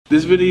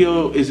This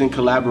video is in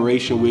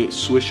collaboration with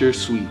Swisher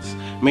Sweets.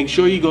 Make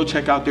sure you go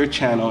check out their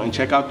channel and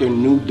check out their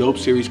new dope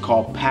series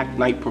called Pack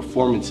Night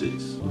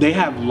Performances. They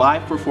have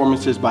live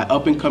performances by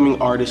up-and-coming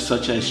artists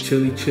such as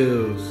Chili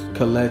Chills,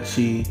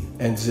 Kalechi,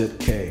 and Zip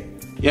K.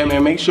 Yeah,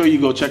 man, make sure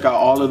you go check out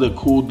all of the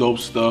cool, dope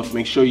stuff.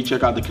 Make sure you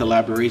check out the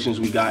collaborations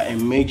we got,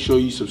 and make sure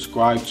you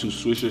subscribe to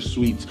Swisher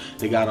Sweets.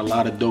 They got a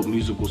lot of dope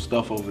musical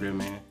stuff over there,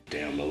 man.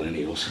 Damn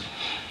millennials.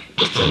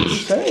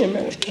 Just saying,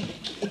 man.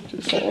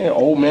 Just saying,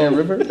 Old Man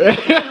River.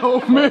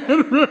 Old Man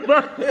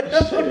River.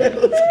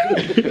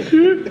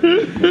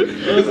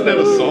 Isn't that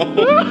a song?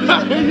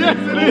 Yes,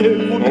 it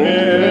is.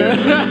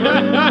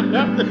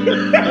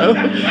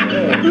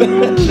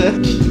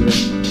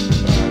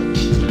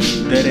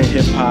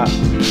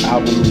 DEHH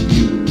album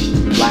review,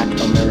 Black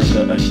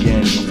America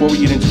Again. Before we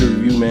get into the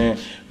review, man,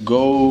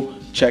 go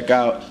check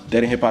out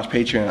DEHH's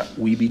Patreon.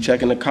 We be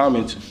checking the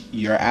comments.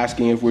 You're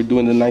asking if we're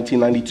doing the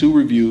 1992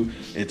 review.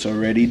 It's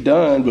already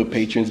done, but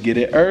patrons get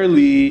it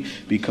early.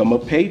 Become a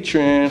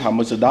patron. How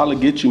much $1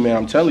 get you, man?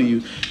 I'm telling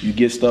you, you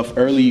get stuff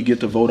early. You get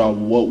to vote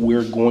on what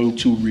we're going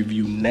to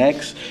review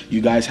next.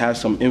 You guys have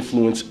some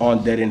influence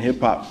on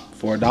DEHH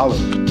for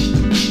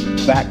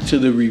 $1. Back to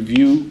the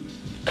review.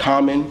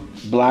 Common,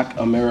 Black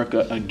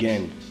America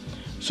Again.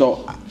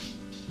 So,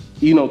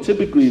 you know,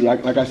 typically,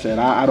 like I said,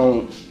 I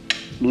don't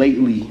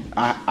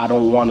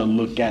want to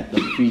look at the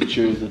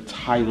features, the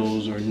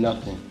titles, or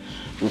nothing.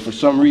 But for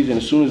some reason,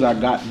 as soon as I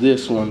got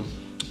this one,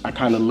 I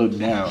kind of looked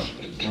down,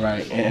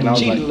 right? And I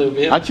was like,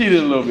 I cheated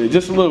a little bit,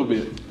 just a little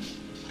bit.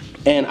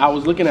 And I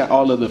was looking at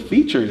all of the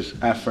features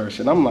at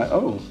first, and I'm like,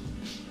 oh,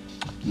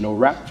 no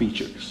rap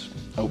features.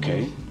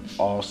 Okay,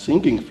 all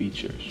singing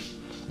features.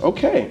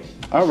 Okay,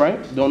 all right,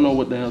 don't know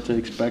what the hell to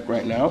expect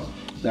right now.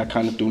 That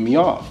kind of threw me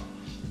off.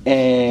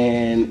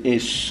 And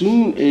as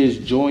soon as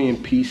Joy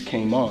and Peace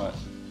came on,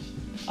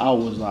 I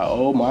was like,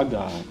 oh my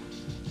God.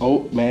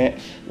 Oh man,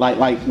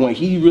 like when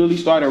he really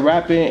started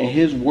rapping and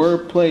his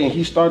wordplay and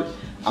he started,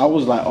 I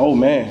was like, oh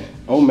man,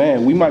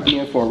 we might be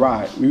in for a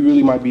ride. We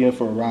really might be in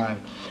for a ride.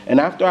 And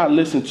after I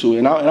listened to it,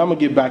 and I'm gonna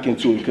get back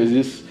into it because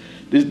this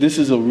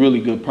is a really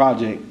good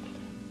project,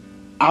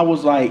 I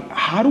was like,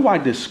 how do I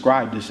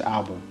describe this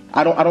album?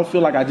 I don't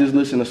feel like I just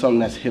listened to something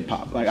that's hip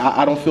hop. Like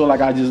I don't feel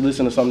like I just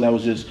listened to something that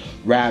was just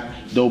rap,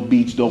 dope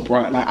beats, dope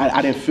rhyme. Like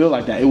I didn't feel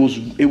like that. It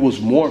was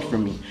more for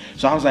me.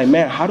 So I was like,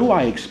 man, how do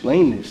I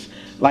explain this?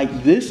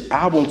 Like this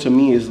album to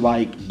me is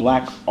like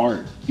black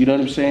art. You know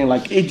what I'm saying?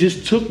 Like it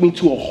just took me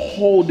to a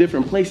whole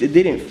different place. It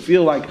didn't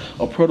feel like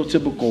a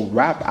prototypical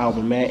rap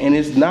album, man. And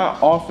it's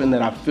not often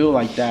that I feel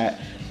like that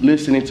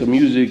listening to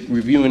music,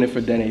 reviewing it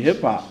for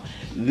DEHH.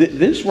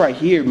 This right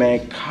here,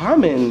 man,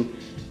 Common,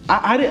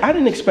 I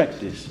didn't expect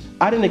this.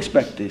 I didn't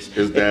expect this.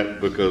 Is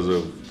that because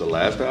of the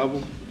last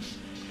album?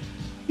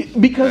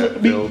 Because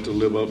that failed to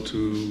live up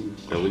to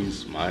at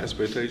least my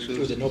expectations.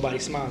 Was it Nobody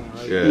Smiling,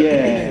 right?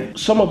 Yeah.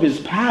 Some of his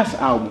past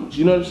albums,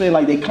 you know what I'm saying?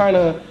 Like they kind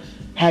of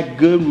had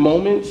good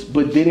moments,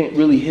 but didn't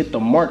really hit the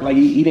mark. Like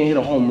he didn't hit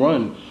a home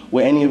run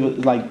with any of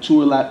his like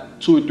two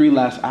or three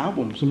last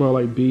albums.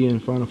 Somebody like B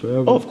and Final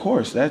Forever. Oh, of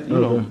course. That you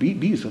know, B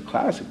is a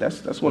classic.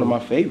 That's one of my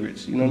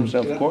favorites. You know what I'm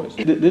saying? Of course.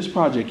 This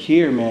project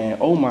here, man.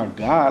 Oh my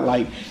God!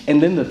 Like,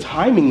 and then the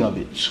timing of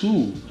it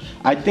too.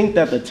 I think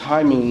that the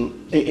timing.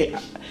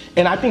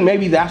 And I think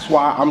maybe that's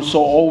why I'm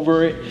so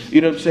over it. You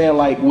know what I'm saying?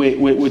 Like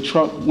with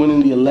Trump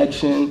winning the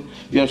election,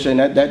 you know what I'm saying?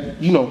 That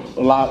you know,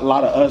 a lot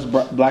of us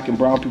black and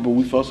brown people,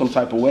 we felt some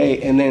type of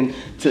way. And then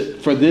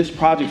for this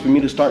project, for me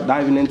to start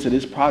diving into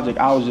this project,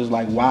 I was just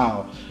like,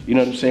 wow. You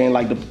know what I'm saying?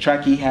 Like the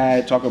track he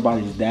had talking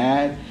about his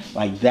dad,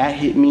 like that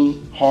hit me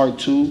hard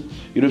too.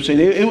 You know what I'm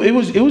saying?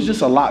 It was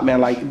just a lot, man.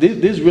 Like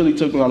this really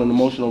took me on an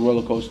emotional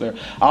roller coaster.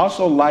 I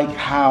also like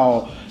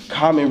how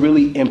Common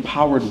really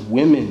empowered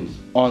women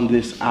on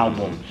this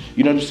album.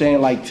 You know what I'm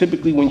saying? Like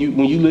typically when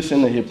you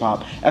listen to hip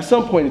hop, at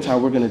some point in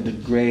time we're gonna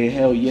degrade,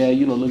 hell yeah,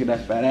 you know, look at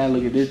that fat ass,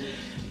 look at this.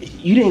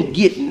 You didn't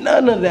get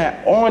none of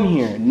that on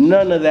here.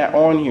 None of that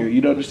on here. You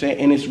know what I'm saying?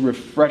 And it's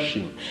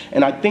refreshing.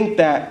 And I think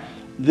that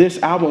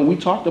this album, we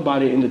talked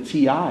about it in the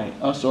T.I.,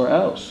 Us or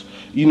Else,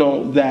 you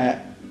know,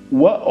 that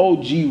what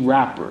OG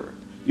rapper,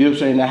 you know what I'm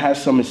saying, that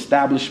has some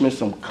establishment,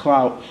 some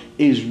clout,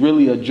 is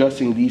really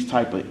addressing these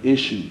type of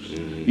issues.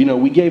 You know,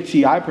 we gave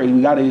T.I. praise,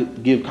 we gotta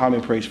give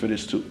Common praise for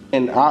this too.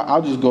 And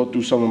I'll just go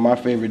through some of my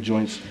favorite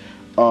joints.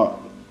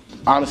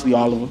 Honestly,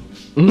 all of them.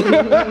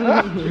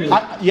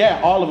 Yeah,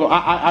 all of them.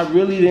 I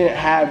really didn't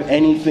have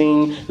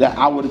anything that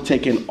I would have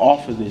taken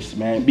off of this,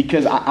 man,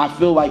 because I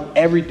feel like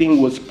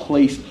everything was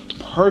placed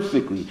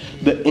perfectly.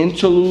 The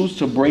interludes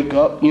to break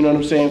up, you know what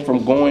I'm saying,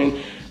 from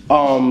going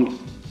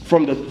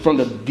from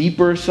the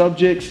deeper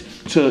subjects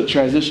to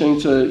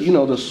transitioning to, you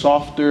know, the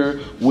softer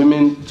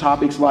women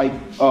topics like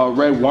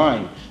Red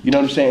Wine. You know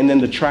what I'm saying? And then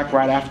the track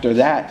right after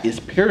that is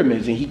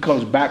Pyramids, and he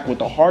comes back with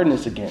the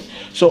hardness again.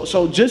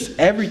 So just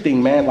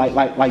everything, man.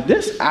 Like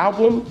this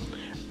album,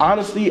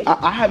 honestly,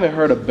 I haven't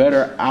heard a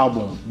better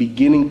album,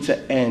 beginning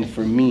to end,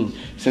 for me,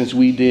 since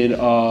we did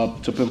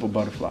To Pimp a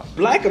Butterfly.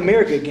 Black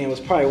America Again was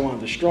probably one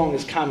of the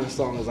strongest Common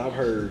songs I've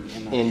heard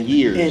in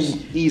years,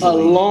 in a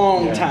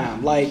long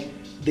time. Like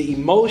the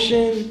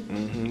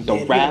emotion,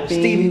 the rapping,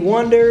 Stevie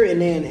Wonder,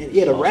 and then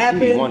the rapping.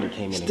 Stevie Wonder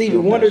came in. Stevie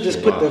Wonder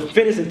just put the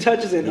finishing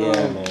touches in.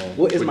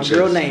 What is my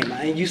girl name?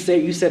 And you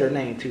said her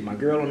name too. My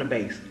girl on the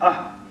bass.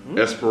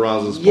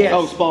 Esperanza Spalding. Yes.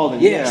 Oh, Spalding.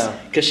 Yes,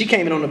 because she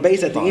came in on the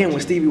bass at the end when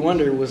Stevie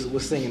Wonder was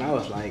singing. I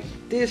was like,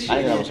 this shit. I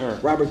think that was her.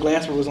 Robert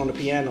Glasper was on the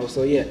piano.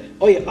 So yeah.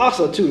 Oh yeah.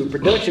 Also too, the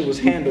production was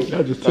handled.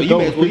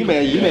 You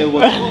may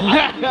well.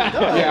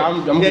 Yeah,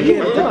 I'm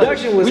The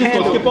production was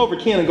handled. Skip over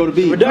Ken and go to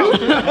B.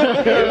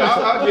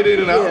 I'll get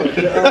in and out.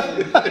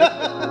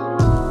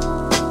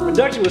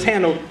 Production was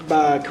handled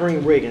by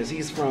Kareem Riggins.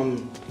 He's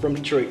from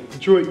Detroit.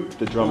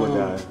 The drummer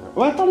guy.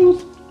 Well, I thought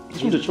he's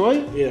from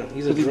Detroit. Yeah,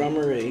 he's a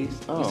drummer. He's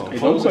Hey,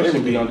 don't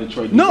question me on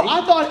Detroit. No,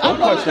 I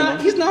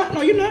thought he's not.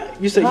 No, you're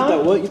not. You said you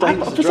thought what? You thought he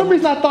was a for some drummer?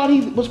 reason I thought he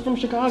was from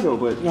Chicago,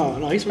 but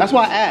No, he's from. that's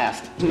why I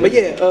asked. But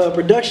yeah,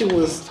 production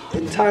was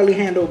entirely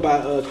handled by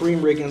Kareem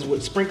Riggins,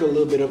 with sprinkle a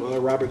little bit of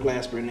Robert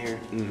Glasper in there,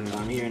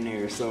 here and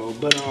there. So,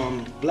 but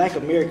Black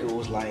America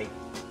was like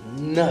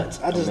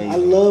nuts. I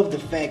love the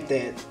fact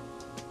that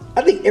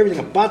I think everything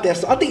about that.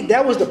 So I think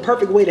that was the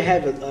perfect way to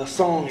have a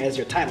song as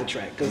your title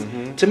track, because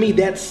to me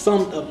that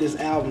summed up this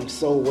album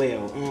so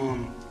well.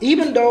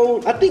 Even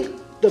though I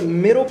think the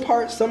middle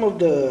part, some of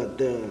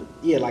the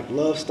like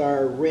Love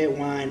Star, Red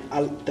Wine,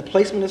 the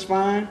placement is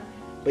fine,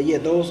 but yeah,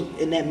 those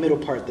in that middle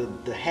part,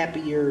 the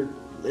happier,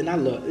 and I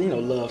love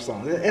love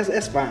songs.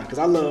 That's fine, because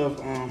I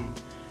love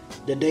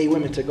The Day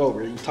Women Took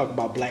Over. You talk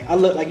about black. I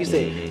love, like you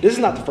said, this is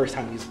not the first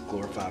time he's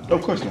glorified black.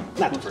 Of course not.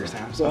 Not the first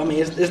time. So I mean,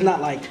 it's not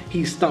like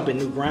he's stumping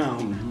new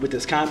ground with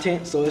this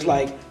content. So it's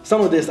like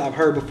some of this I've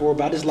heard before,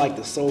 but I just like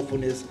the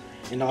soulfulness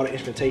and all the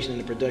instrumentation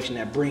and the production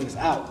that brings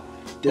out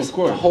this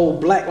the whole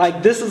black.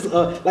 Like this is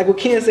like what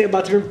Ken said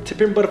about To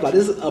Pimp a Butterfly.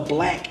 This is a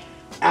black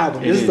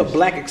album. This is a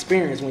black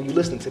experience when you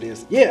listen to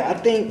this. Yeah, I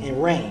think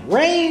in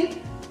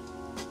Rain,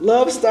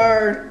 Love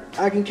Star,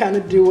 I can kind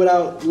of do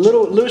without.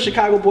 Little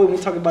Chicago Boy, when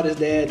he talked about his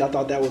dad, I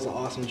thought that was an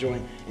awesome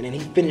joint. And then he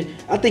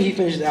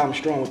finished the album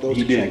strong with those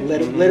two tracks.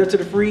 Letter to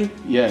the Free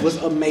was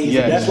amazing.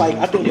 Yes. That's like,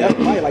 I think that's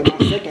probably like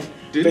my second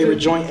favorite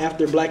joint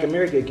after Black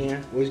America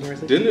Again. What was you gonna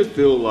say? Didn't it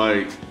feel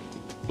like,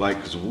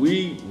 cause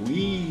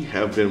we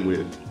have been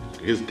with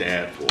his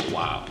dad for a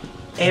while.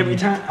 Every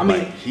time, I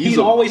mean, he's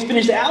always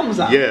finished the albums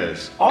out.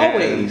 Yes.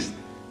 Always. And,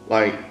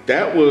 like,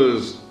 that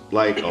was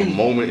like a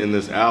moment in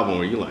this album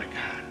where you're like,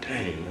 God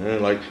dang,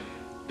 man, like,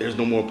 there's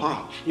no more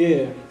Pop.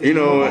 Yeah. You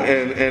know,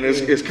 and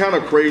it's kind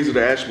of crazy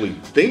to actually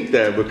think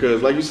that,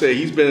 because like you say,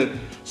 he's been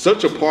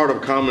such a part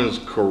of Common's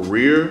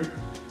career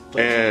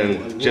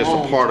and just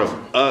a part of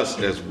us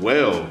as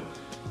well,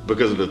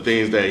 because of the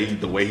things that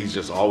the way he's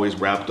just always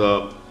wrapped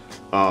up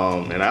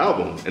an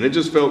album. And it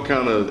just felt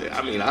kind of,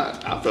 I mean,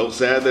 I felt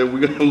sad that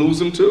we're gonna lose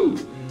him too.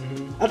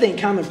 I think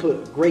Common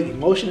put great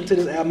emotion into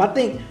this album. I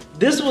think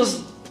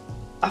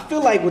I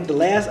feel like with the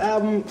last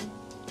album,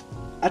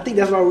 I think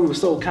that's why we were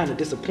so kind of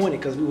disappointed,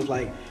 because we was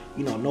like,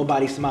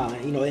 nobody's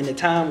smiling. In the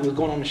time we was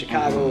going on in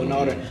Chicago and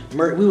all that,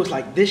 we was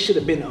like, this should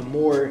have been a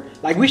more,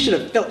 like, we should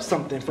have felt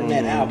something from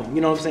that album.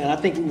 You know what I'm saying? I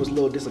think we was a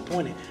little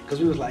disappointed,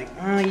 because we was like,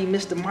 you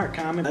missed the mark,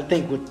 Common. I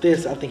think with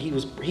this, I think he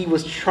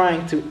was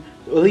trying to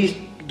at least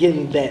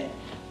getting the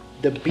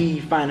be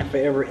finding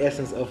forever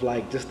essence of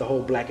like just the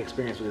whole black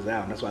experience with his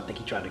album. That's what I think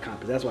he tried to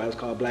accomplish. That's why it was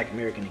called Black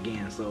American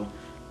Again. So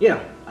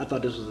yeah, I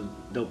thought this was a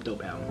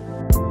dope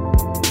album.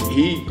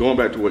 Going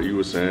back to what you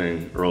were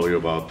saying earlier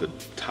about the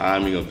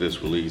timing of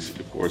this release,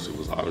 of course it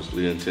was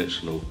obviously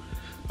intentional.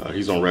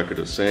 He's on record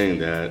of saying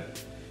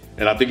that.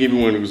 And I think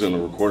even when he was in the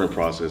recording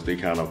process, they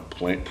kind of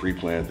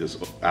pre-planned this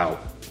out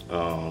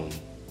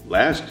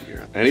last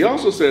year. And he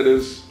also said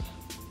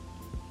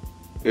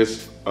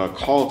it's a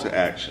call to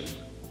action.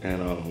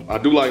 And I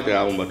do like the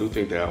album. I do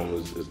think the album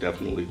is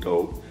definitely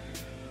dope.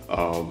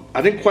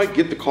 I didn't quite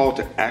get the call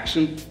to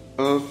action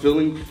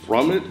feeling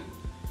from it.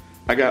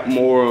 I got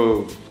more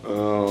of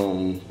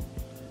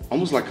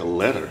almost like a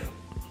letter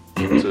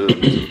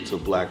to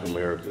Black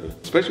America,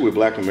 especially with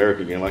Black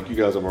America Again. Like you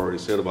guys have already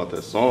said about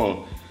that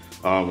song,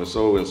 it's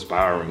so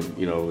inspiring,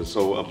 it's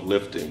so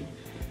uplifting.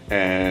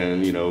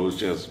 And, it's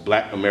just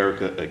Black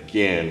America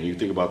Again. You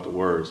think about the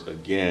words,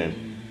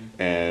 again.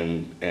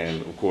 And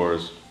of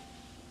course,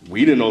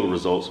 we didn't know the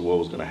results of what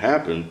was gonna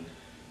happen.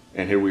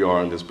 And here we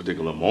are in this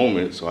particular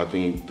moment. So I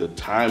think the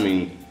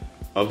timing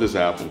of this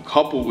album,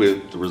 coupled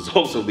with the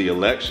results of the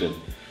election,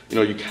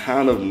 you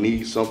kind of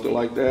need something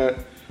like that.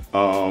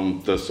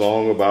 The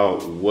song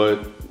about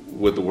what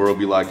would the world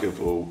be like if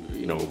a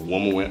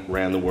woman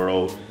ran the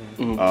world,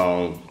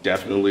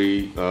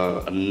 definitely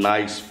a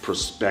nice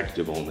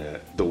perspective on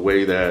that. The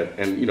way that,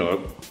 and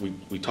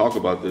we talk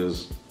about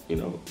this,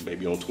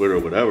 maybe on Twitter or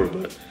whatever,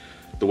 but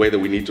the way that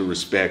we need to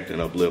respect and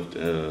uplift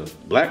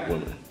Black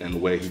women, and the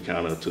way he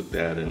kind of took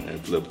that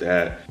and flipped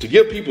that to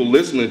give people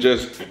listening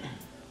just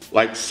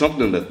like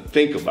something to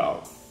think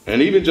about.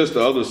 And even just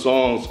the other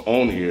songs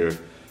on here,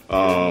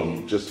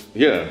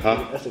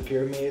 That's the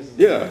pyramids.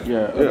 Yeah,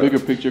 a bigger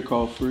picture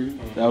called Free.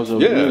 That was a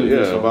really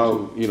good song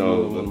about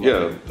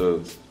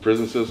the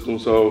prison system.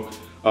 So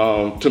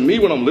to me,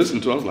 when I'm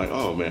listening to it, I was like,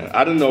 oh man,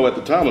 I didn't know at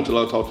the time until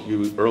I talked to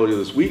you earlier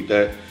this week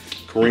that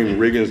Kareem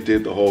Riggins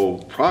did the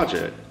whole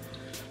project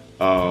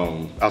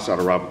outside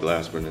of Robert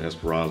Glasper and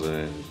Esperanza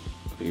and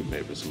I think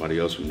maybe somebody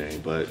else we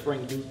named, but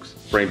Frank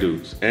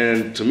Dukes.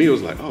 And to me, it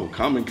was like, oh,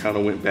 Common kind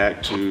of went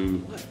back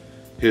to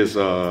his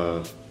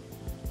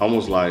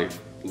almost like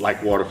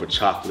Water for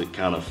Chocolate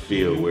kind of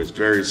feel, where it's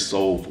very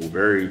soulful,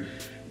 very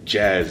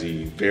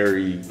jazzy,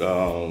 very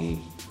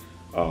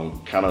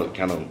kind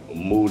of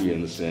moody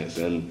in a sense.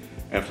 And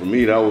for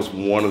me, that was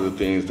one of the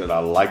things that I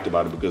liked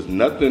about it because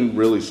nothing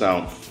really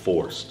sounded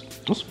forced.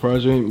 I'm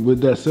surprised you ain't, with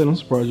that said, I'm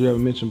surprised you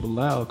haven't mentioned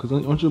Bilal, because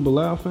aren't you a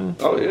Bilal fan?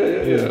 Oh,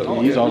 yeah.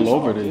 He's all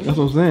over this. That's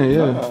what I'm saying,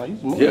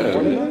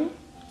 yeah.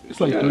 It's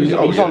like he's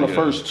on the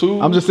first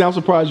two. I'm just saying, I'm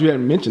surprised you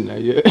hadn't mentioned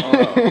that yet.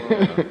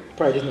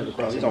 Probably just never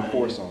crossed. He's on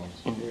 4 songs.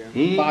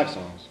 Mm-hmm. 5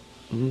 songs.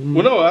 Mm-hmm.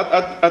 Well, no,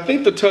 I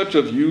think the touch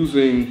of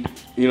using,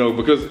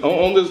 because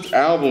on this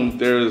album,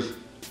 there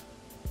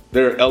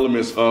are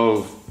elements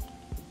of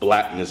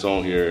blackness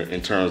on here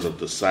in terms of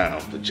the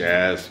sound, the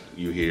jazz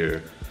you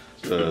hear,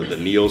 the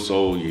neo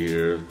soul you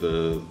hear,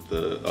 the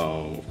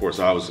of course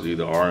obviously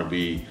the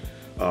R&B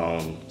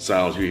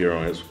sounds you hear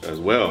on as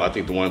well. I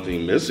think the one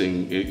thing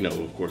missing,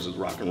 of course, is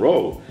rock and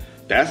roll.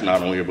 That's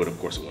not on here, but of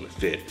course it wouldn't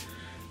fit.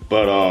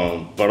 But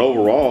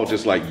overall,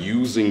 just like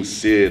using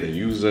Sid and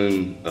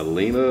using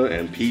Alina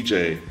and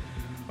PJ,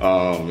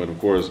 and of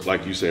course,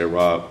 like you said,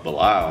 Rob,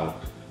 Bilal,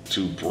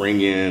 to bring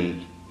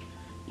in,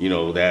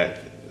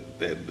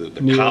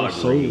 the collard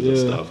greens and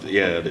stuff,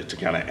 to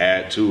kind of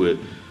add to it,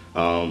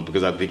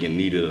 because I think it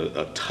needed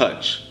a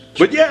touch.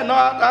 But yeah, no,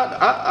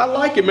 I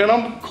like it, man.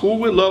 I'm cool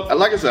with Love.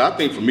 Like I said, I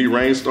think for me,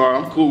 Rain Star,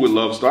 I'm cool with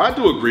Love Star. I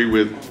do agree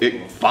with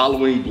it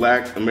following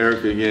Black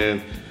America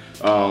again.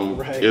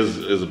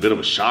 Is a bit of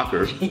a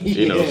shocker,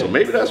 so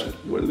maybe that's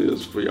what it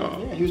is for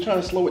y'all. Yeah, he was trying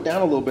to slow it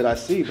down a little bit, I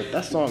see, but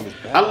that song is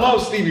bad. I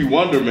love Stevie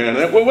Wonder,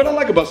 man. What I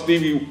like about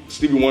Stevie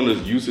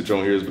Wonder's usage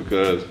on here is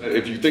because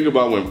if you think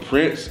about when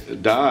Prince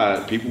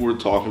died, people were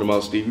talking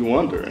about Stevie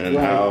Wonder and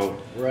how,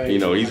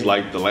 he's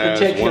like the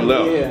last one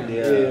left. I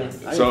didn't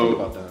think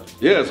about that.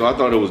 Yeah, so I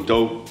thought it was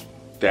dope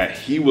that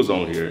he was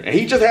on here. And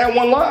he just had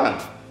one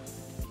line.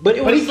 But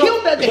he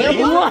killed that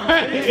damn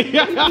Right. He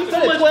said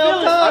it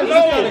 12 times.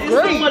 It's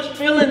so much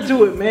feeling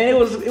to it, man.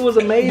 It was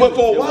amazing. But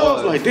for a while, I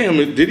was like, damn,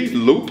 did he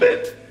loop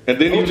it? And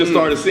then he just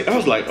started singing. I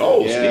was like,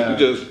 oh, Stevie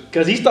just...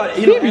 Because he started...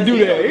 Stevie do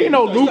that. Ain't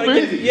no looping.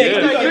 He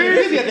started getting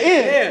busy at the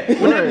end.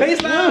 Yeah. When that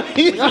bass line...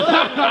 He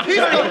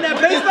started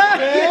that bass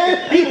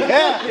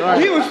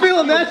line. He was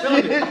feeling that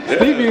shit.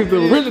 Stevie is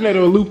the originator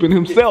of looping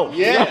himself.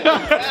 Yeah.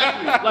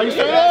 Like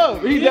straight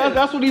up.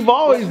 That's what he's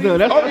always done.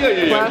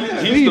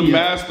 That's He's the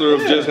master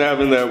of just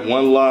having that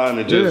one line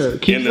and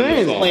just keep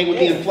saying the song. Playing with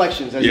the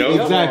inflections.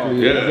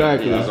 Exactly.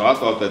 So I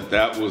thought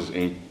that was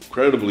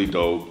incredibly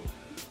dope.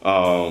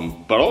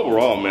 But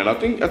overall, man, I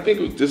think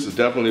this is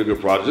definitely a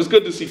good project. It's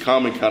good to see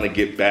Common kind of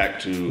get back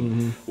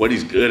to what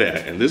he's good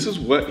at, and this is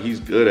what he's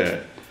good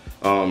at.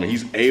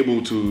 He's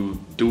able to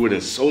do it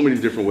in so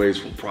many different ways,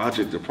 from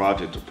project to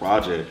project to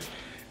project,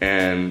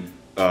 and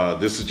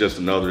this is just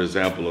another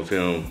example of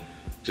him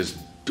just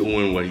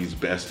doing what he's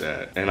best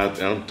at. And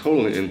I'm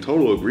totally in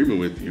total agreement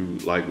with you.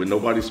 Like, with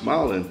Nobody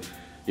Smiling,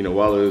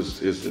 while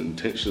his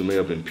intention may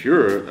have been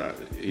pure,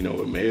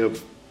 it may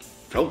have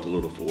felt a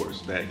little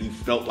forced, that he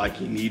felt like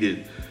he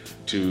needed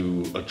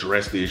to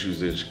address the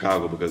issues in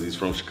Chicago because he's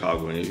from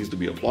Chicago, and he needs to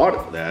be applauded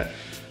for that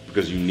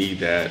because you need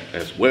that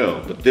as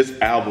well. But this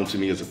album to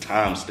me is a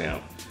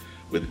timestamp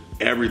with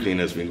everything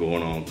that's been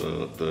going on,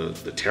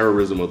 the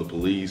terrorism of the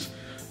police,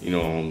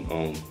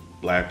 on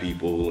Black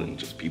people and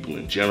just people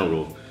in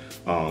general.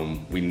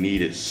 We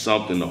needed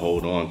something to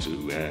hold on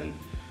to,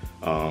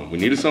 and we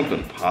needed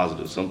something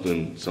positive,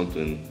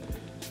 something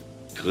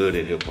good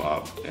in hip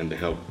hop, and to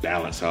help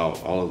balance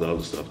out all of the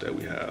other stuff that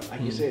we have.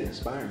 Like you said,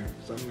 inspiring.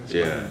 Something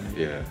inspiring.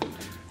 Yeah.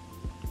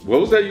 What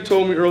was that you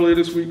told me earlier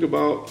this week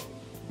about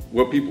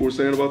what people were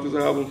saying about this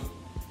album?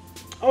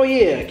 Oh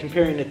yeah,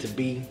 comparing it to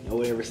B or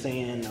whatever,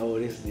 saying,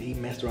 he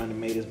messed around and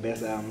made his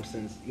best album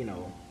since,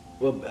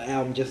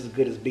 album just as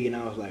good as B, and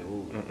I was like,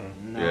 ooh,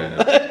 no.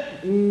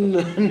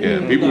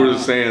 Yeah, people were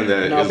saying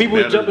that. No, people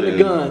were jumping the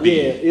gun. B.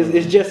 Yeah,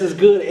 it's just as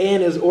good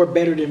or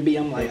better than B.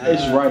 I'm like,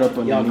 it's right up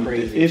y'all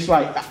underneath. crazy. It's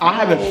like I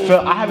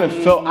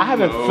haven't felt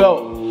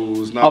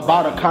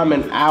about a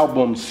Common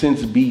album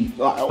since B.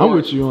 I'm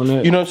with you on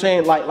that. You know what I'm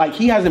saying? Like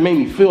he hasn't made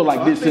me feel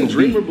like this since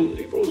B. Dreamer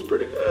Believer was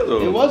pretty good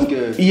though. It was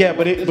good. Yeah,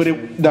 but it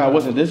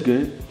wasn't this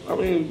good. I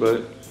mean,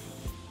 but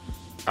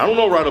I don't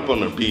know right up on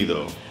the B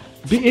though.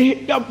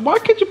 Why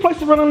can't you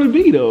place it right on the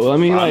B though? I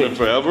mean,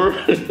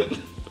 Forever.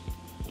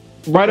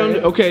 Right on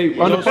the, okay,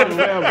 on the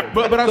forever.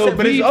 But I said,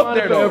 but it's up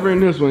there though. Forever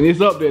in this one.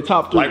 It's up there,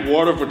 top 3. Like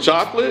Water for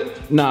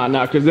Chocolate?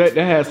 Nah, cause that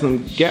had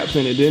some gaps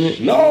in it, didn't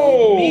it?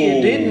 No.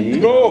 It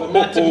didn't. No.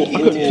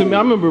 To me, I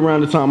remember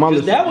around the time I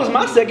listened. That was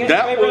my second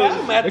That favorite was-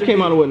 album after That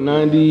came out in what,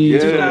 90? Yeah,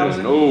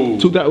 2000. no.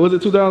 2000, was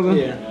it 2000?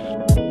 Yeah.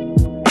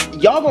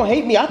 Y'all gonna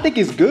hate me. I think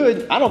it's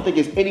good. I don't think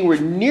it's anywhere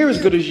near as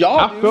good as y'all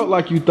I do. felt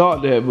like you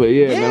thought that, but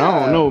yeah, man, I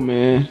don't know,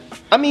 man.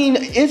 I mean,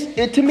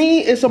 to me,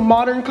 it's a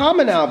modern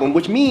Common album,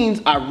 which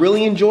means I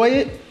really enjoy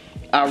it.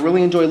 I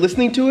really enjoy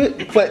listening to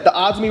it, but the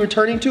odds of me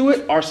returning to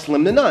it are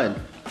slim to none.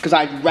 Because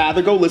I'd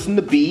rather go listen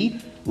to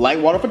B, Like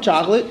Water for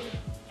Chocolate,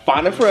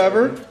 Find It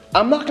Forever.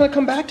 I'm not gonna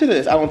come back to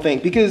this, I don't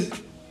think, because,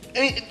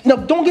 no,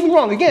 don't get me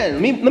wrong,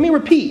 again, let me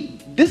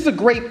repeat. This is a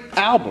great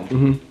album.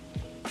 Mm-hmm.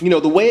 You know,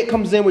 the way it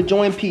comes in with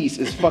Joy and Peace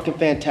is fucking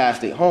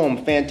fantastic.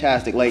 Home,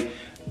 fantastic. Like,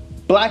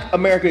 Black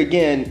America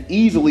Again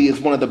easily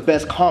is one of the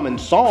best Common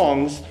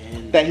songs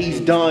that he's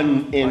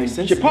done in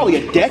probably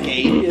a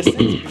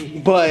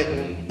decade. But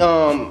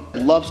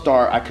Love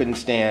Star I couldn't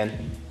stand.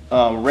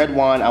 Red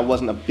Wine I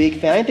wasn't a big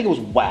fan. I didn't think it was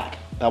whack.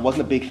 I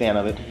wasn't a big fan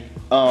of it.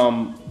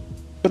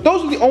 But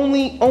those are the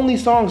only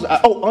songs.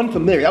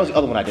 Unfamiliar. That was the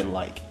other one I didn't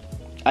like.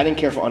 I didn't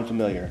care for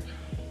Unfamiliar.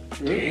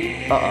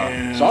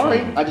 Sorry,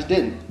 I just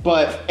didn't.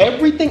 But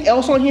everything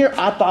else on here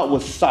I thought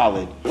was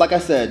solid. Like I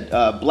said,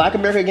 Black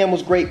America Again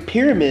was great.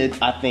 Pyramids,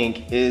 I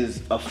think,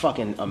 is a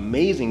fucking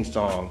amazing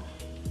song.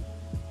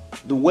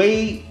 The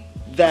way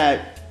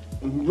that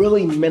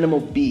really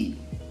minimal beat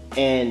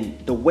and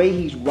the way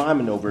he's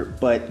rhyming over it,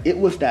 but it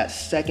was that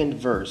second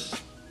verse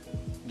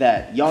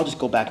that y'all just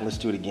go back and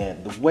listen to it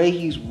again. The way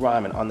he's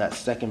rhyming on that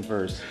second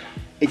verse,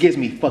 it gives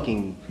me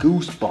fucking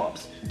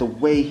goosebumps. The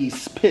way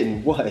he's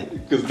spitting, what?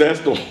 Because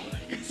that's the,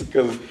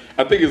 because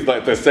I think it's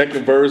like the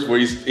second verse where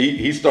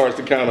he starts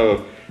to kind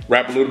of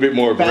rap a little bit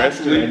more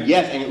aggressively. And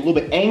yes, and a little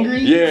bit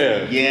angry.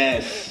 Yeah.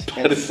 Yes.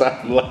 But it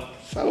sounded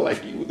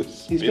like he was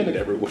spitting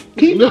everywhere.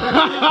 He's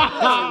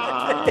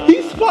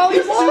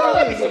probably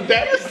Some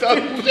damn stuff.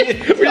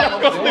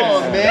 Come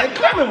on, man.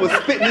 Common was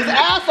spitting his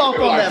ass off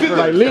on that verse.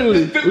 Like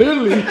literally. Yeah,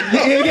 literally.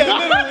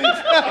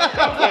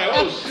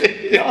 Oh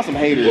shit. Y'all some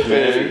haters,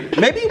 man.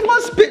 Maybe he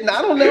was spitting,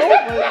 I don't know.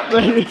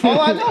 But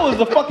all I know is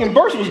the fucking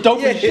verse was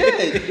dope as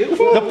shit.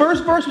 The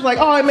first verse was like,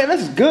 oh man,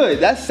 this is good.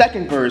 That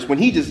second verse, when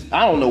he just,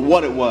 I don't know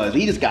what it was.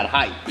 He just got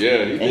hyped.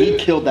 Yeah, and he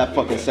killed that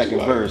fucking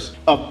second verse.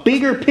 A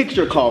Bigger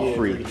Picture called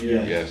Free.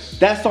 Yes.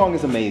 That song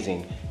is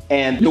amazing.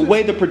 And the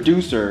way the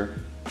producer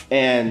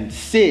and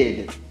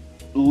Sid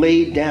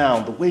laid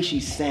down, the way she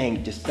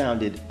sang just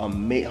sounded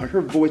amazing. Her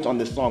voice on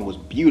this song was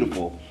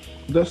beautiful.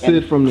 That's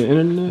Sid from the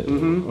internet?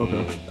 Mm-hmm.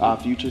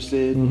 Okay. Future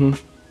Sid. Mm-hmm.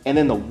 And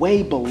then the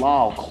way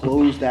Bilal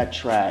closed that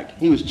track,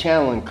 he was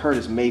channeling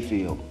Curtis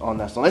Mayfield on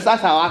that song.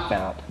 That's how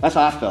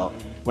I felt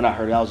when I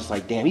heard it. I was just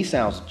like, damn, he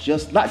sounds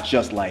not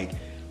just like,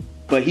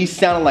 but he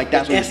sounded like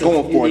that's what he's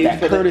going for,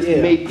 that Curtis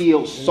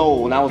Mayfield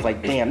soul. And I was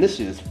like, damn, this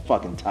shit is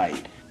fucking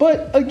tight.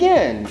 But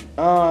again,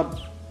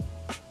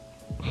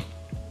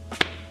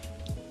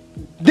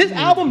 this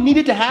album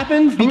needed to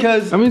happen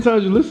because... How many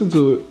times you listened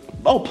to it?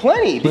 Oh,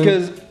 plenty,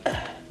 because...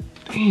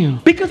 Damn.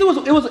 Because it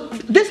was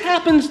this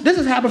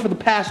has happened for the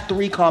past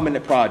 3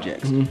 Common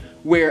projects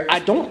where I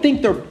don't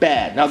think they're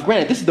bad. Now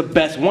granted, this is the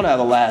best one out of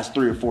the last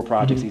 3 or 4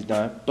 projects he's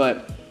done,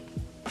 but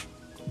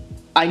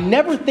I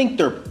never think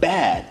they're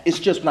bad. It's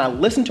just when I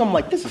listen to them, I'm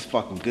like, this is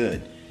fucking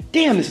good.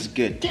 Damn, this is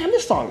good. Damn,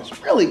 this song is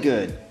really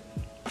good.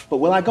 But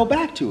will I go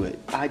back to it?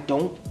 I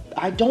don't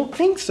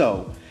think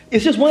so.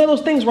 It's just one of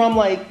those things where I'm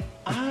like,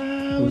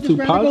 I would just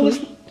rather go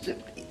listen.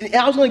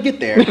 I was gonna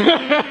get there,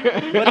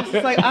 but it's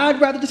just like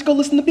I'd rather just go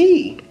listen to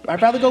B. I'd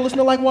rather go listen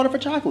to Like Water for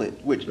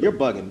Chocolate, which you're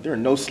bugging. There are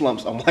no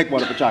slumps on Like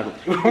Water for Chocolate.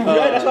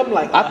 That's what I'm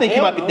like. I think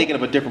you might be thinking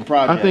of a different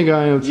project. I think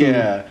I am too.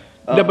 Yeah.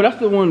 Yeah, but that's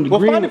the one. Well,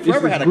 green, Find It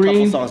Forever had a green.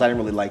 couple songs I didn't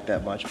really like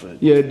that much,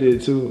 but Yeah, it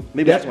did too.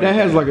 Maybe that's that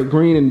has like a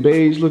green and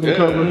beige looking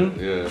cover.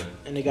 Yeah.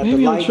 And they got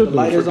Maybe I'm the tripping.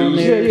 lighters on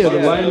there. Yeah,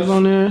 the lighters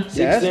on there.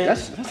 yeah,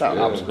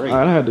 that was great.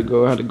 I had to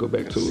go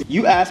back to it.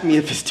 You asked me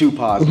if it's too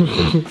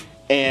positive.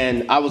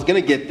 And I was gonna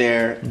get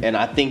there, and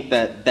I think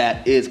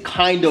that is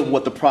kind of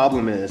what the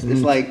problem is. It's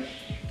like,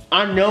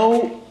 I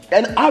know,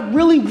 and I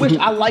really wish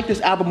I liked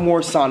this album more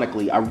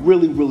sonically. I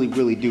really, really,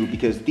 really do,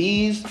 because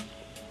these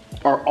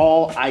are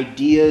all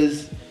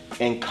ideas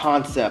and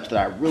concepts that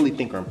I really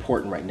think are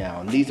important right now.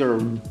 And these are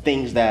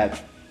things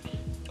that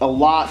a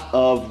lot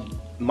of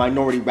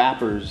minority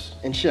rappers,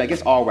 and shit, I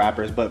guess all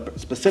rappers, but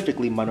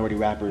specifically minority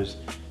rappers,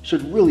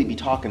 should really be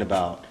talking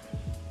about.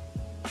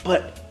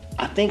 But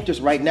I think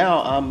just right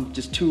now, I'm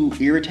just too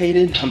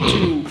irritated.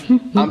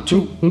 I'm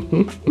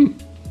too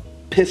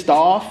pissed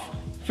off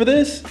for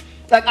this.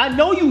 Like, I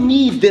know you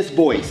need this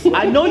voice.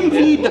 I know you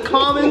need the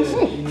Commons.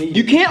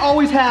 You can't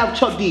always have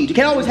Chuck D. You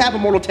can't always have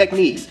Immortal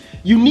Techniques.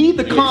 You need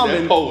the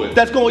Common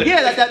that's going,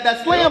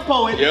 that slam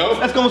poet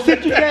that's going to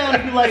sit you down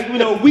and be like,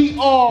 we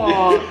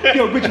are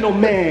the original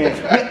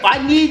man.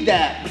 I need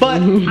that,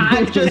 but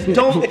I just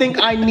don't think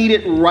I need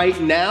it right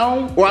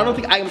now, or I don't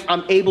think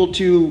I'm able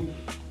to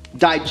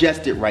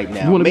digest it right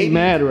now. You want to be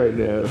mad right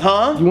now.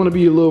 Huh? You want to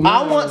be a little mad.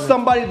 I want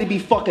somebody to be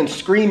fucking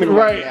screaming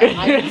right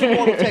now. I need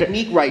more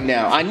technique right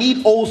now. I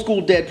need old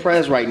school Dead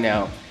Prez right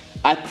now.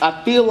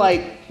 I feel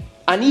like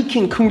I need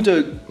King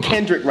Kunta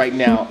Kendrick right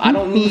now. I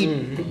don't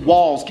need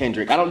Walls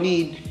Kendrick. I don't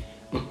need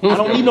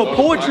no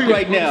poetry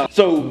right now.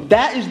 So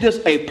that is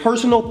just a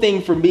personal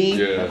thing for me.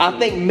 Yeah. I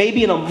think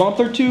maybe in a month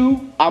or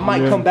two, I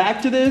might come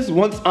back to this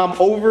once I'm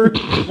over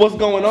what's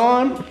going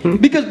on.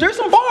 Because there's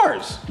some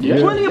bars.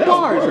 Plenty of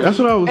bars. That's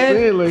what I was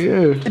saying,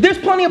 like, There's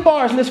plenty of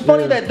bars, and it's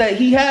funny that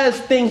he has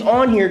things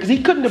on here, because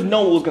he couldn't have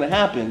known what was going to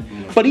happen.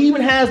 But he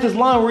even has this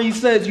line where he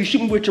says, you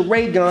shoot me with your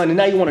ray gun, and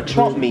now you want to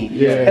trump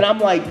me. And I'm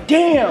like,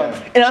 damn.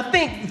 And I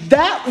think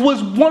that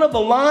was one of the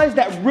lines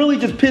that really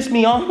just pissed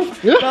me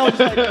off. And I was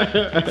like,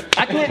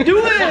 I can't do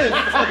it.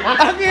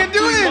 I can't do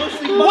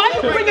it. Why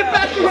you bring it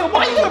back to him?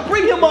 Why you gonna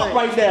bring him up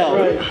right now?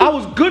 I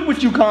was good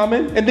with you,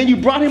 Common, and then you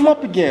brought him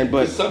up again.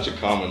 But it's such a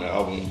Common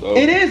album, though.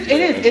 It is.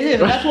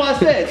 That's why I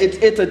said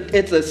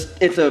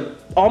it's a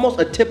almost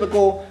a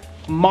typical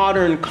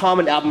modern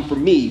Common album for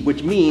me,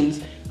 which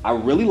means I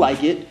really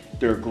like it.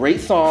 There are great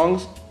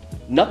songs.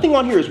 Nothing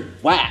on here is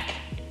whack.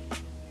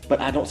 But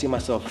I don't see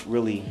myself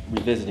really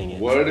revisiting it.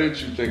 What did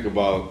you think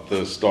about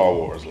the Star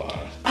Wars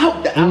line?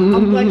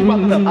 I'm glad you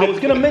brought that up. I was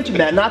gonna mention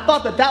that, and I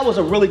thought that was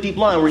a really deep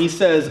line where he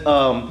says,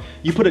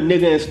 "You put a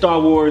nigga in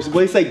Star Wars." Well,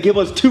 he say, "Give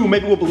us two,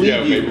 maybe we'll believe you."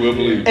 Yeah, maybe we'll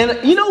believe you. And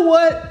you know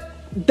what?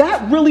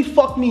 That really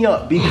fucked me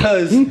up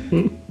because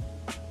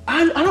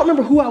I don't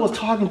remember who I was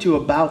talking to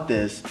about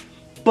this,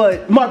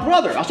 but my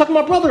brother. I was talking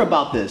to my brother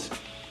about this.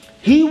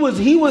 He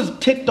was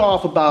ticked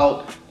off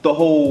about the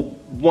whole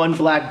one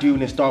black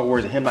dude in Star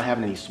Wars and him not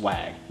having any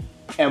swag.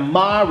 And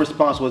my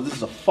response was, this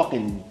is a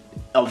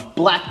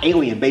black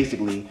alien,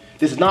 basically.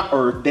 This is not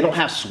Earth. They don't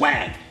have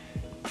swag.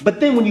 But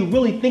then when you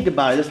really think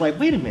about it, it's like,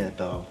 wait a minute,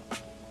 though.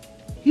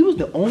 He was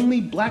the only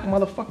black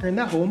motherfucker in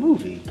that whole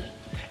movie.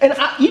 And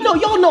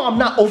y'all know I'm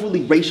not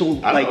overly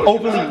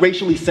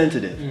racially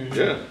sensitive.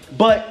 Yeah.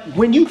 But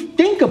when you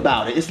think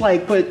about it, it's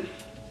like, but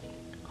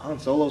Han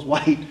Solo's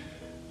white,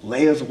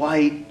 Leia's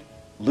white,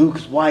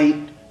 Luke's white,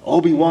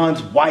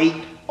 Obi-Wan's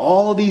white.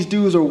 All of these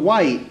dudes are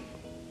white.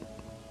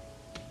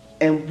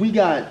 And we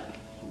got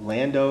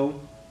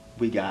Lando,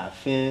 we got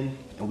Finn,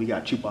 and we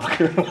got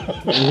Chewbacca.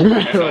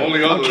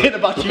 I'm kidding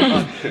about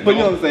Chewbacca, but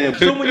you know what I'm saying.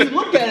 So when you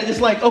look at it, it's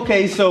like,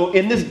 okay, so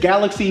in this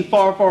galaxy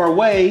far, far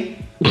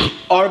away,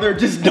 are there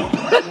just no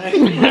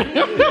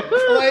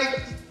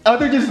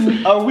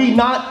are we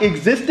not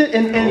existent?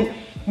 And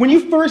when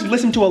you first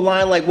listen to a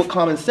line like what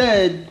Common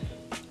said,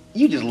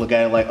 you just look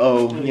at it like,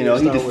 oh, he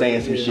just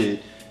saying some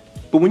shit.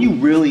 But when you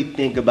really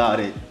think about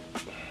it,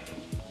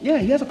 yeah,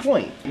 he has a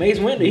point. Mace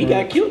Windu, he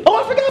got killed.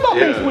 Oh, I forgot about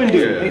Mace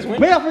Windu.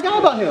 Man, I forgot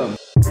about him.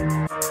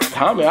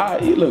 Tommy,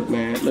 look,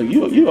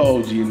 you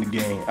OG in the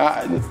game.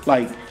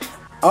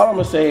 All I'm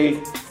gonna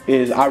say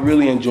is I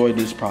really enjoyed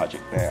this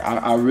project, man.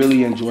 I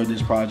really enjoyed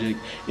this project.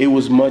 It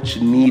was much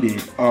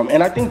needed.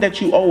 And I think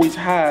that you always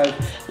have,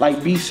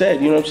 like B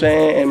said, you know what I'm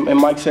saying? And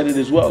Mike said it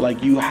as well.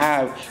 Like you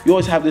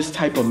always have this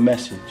type of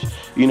message,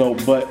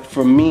 but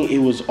for me, it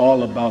was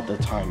all about the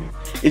timing.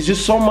 It's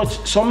just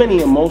so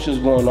many emotions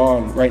going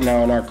on right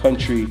now in our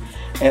country.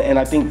 And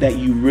I think that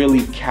you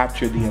really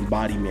capture the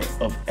embodiment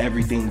of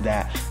everything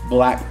that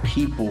black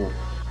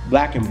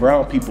and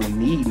brown people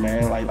need,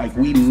 man. Like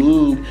we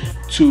need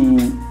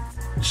to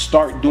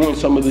start doing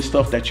some of the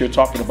stuff that you're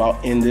talking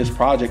about in this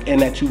project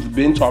and that you've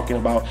been talking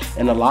about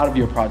in a lot of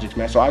your projects,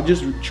 man. So I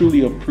just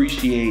truly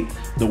appreciate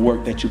the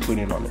work that you put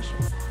in on this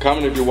one.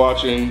 Comment if you're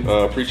watching.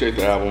 Appreciate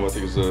the album. I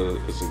think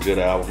it's a good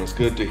album. It's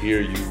good to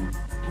hear you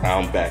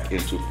round back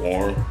into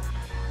form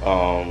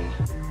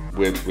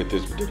with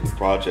this particular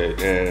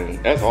project.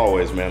 And as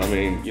always, man, I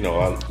mean,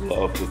 I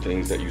love the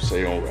things that you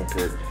say on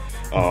record.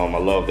 I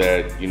love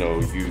that,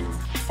 you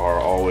are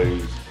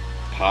always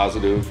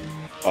positive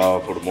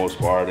for the most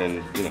part,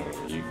 and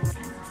you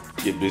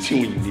get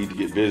busy when you need to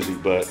get busy,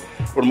 but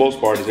for the most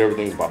part,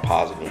 everything's about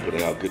positive and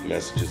putting out good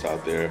messages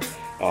out there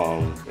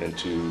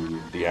into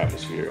the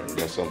atmosphere, and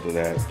that's something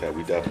that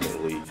we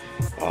definitely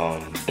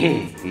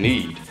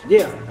need.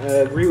 Yeah, I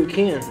agree with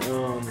Ken.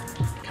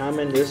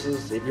 Common,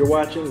 if you're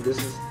watching,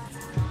 this is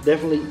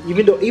definitely,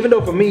 even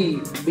though for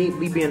me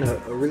being a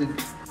really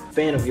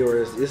fan of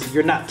yours,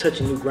 you're not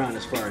touching new ground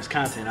as far as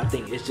content. I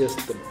think it's just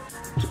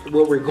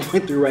what we're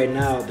going through right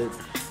now.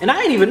 And I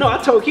didn't even know. I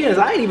told Ken,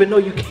 I didn't even know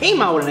you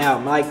came out with an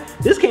album. Like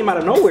this came out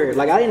of nowhere.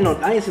 Like I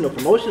didn't see no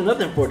promotion,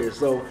 nothing for this.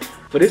 So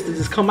for this to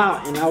just come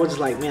out, and I was just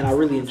like, man, I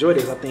really enjoyed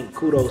this. I think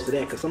kudos to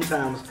that, because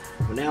sometimes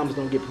when albums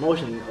don't get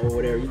promotion or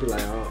whatever, you be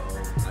like,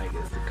 like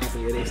is the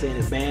company they saying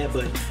it's bad?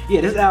 But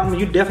yeah, this album,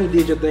 you definitely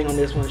did your thing on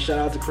this one. Shout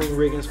out to Kareem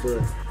Riggins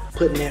for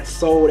putting that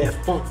soul, that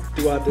funk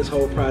throughout this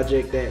whole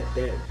project that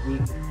we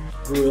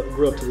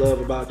grew up to love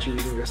about you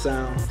and your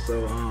sound.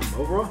 So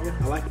overall, yeah,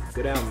 I like it.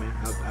 Good album, man.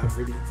 I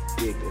really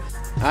dig this.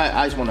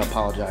 I just want to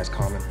apologize,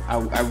 Common.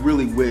 I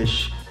really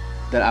wish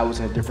that I was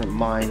in a different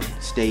mind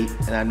state,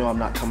 and I know I'm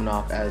not coming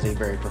off as a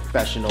very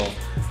professional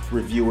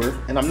reviewer,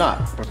 and I'm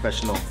not a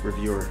professional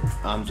reviewer.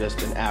 I'm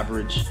just an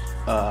average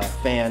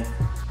fan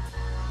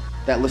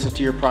that listens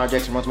to your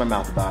projects and runs my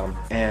mouth about them.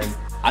 And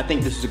I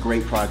think this is a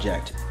great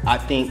project. I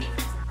think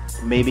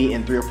maybe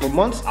in 3 or 4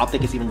 months, I'll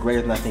think it's even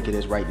greater than I think it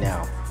is right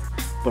now.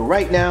 But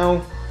right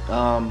now,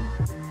 I'm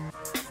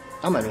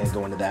not even gonna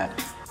go into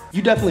that.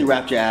 You definitely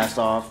rapped your ass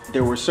off.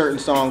 There were certain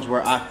songs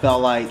where I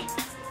felt like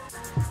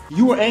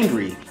you were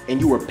angry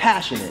and you were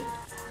passionate.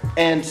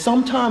 And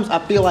sometimes I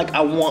feel like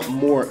I want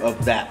more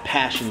of that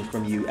passion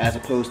from you as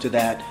opposed to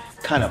that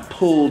kind of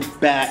pulled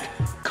back,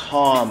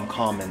 calm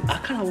comment. I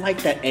kind of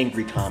like that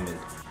angry comment.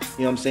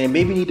 You know what I'm saying?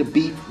 Maybe you need to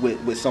beef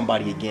with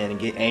somebody again and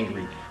get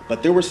angry.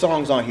 But there were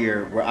songs on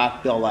here where I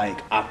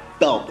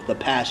felt the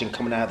passion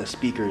coming out of the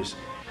speakers.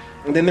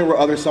 And then there were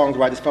other songs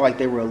where I just felt like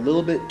they were a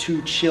little bit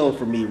too chill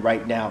for me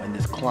right now in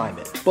this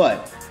climate.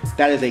 But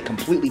that is a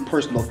completely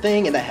personal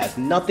thing, and that has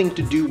nothing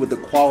to do with the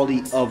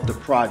quality of the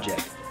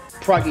project.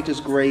 Project is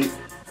great.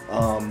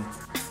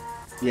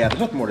 Yeah,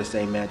 there's nothing more to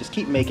say, man. Just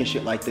keep making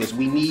shit like this.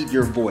 We need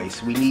your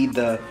voice. We need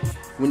the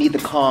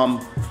calm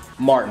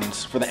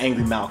Martins for the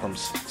angry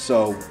Malcolms.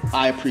 So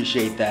I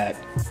appreciate that,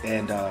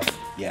 and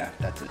yeah,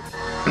 that's it.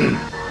 I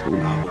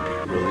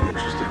hope you really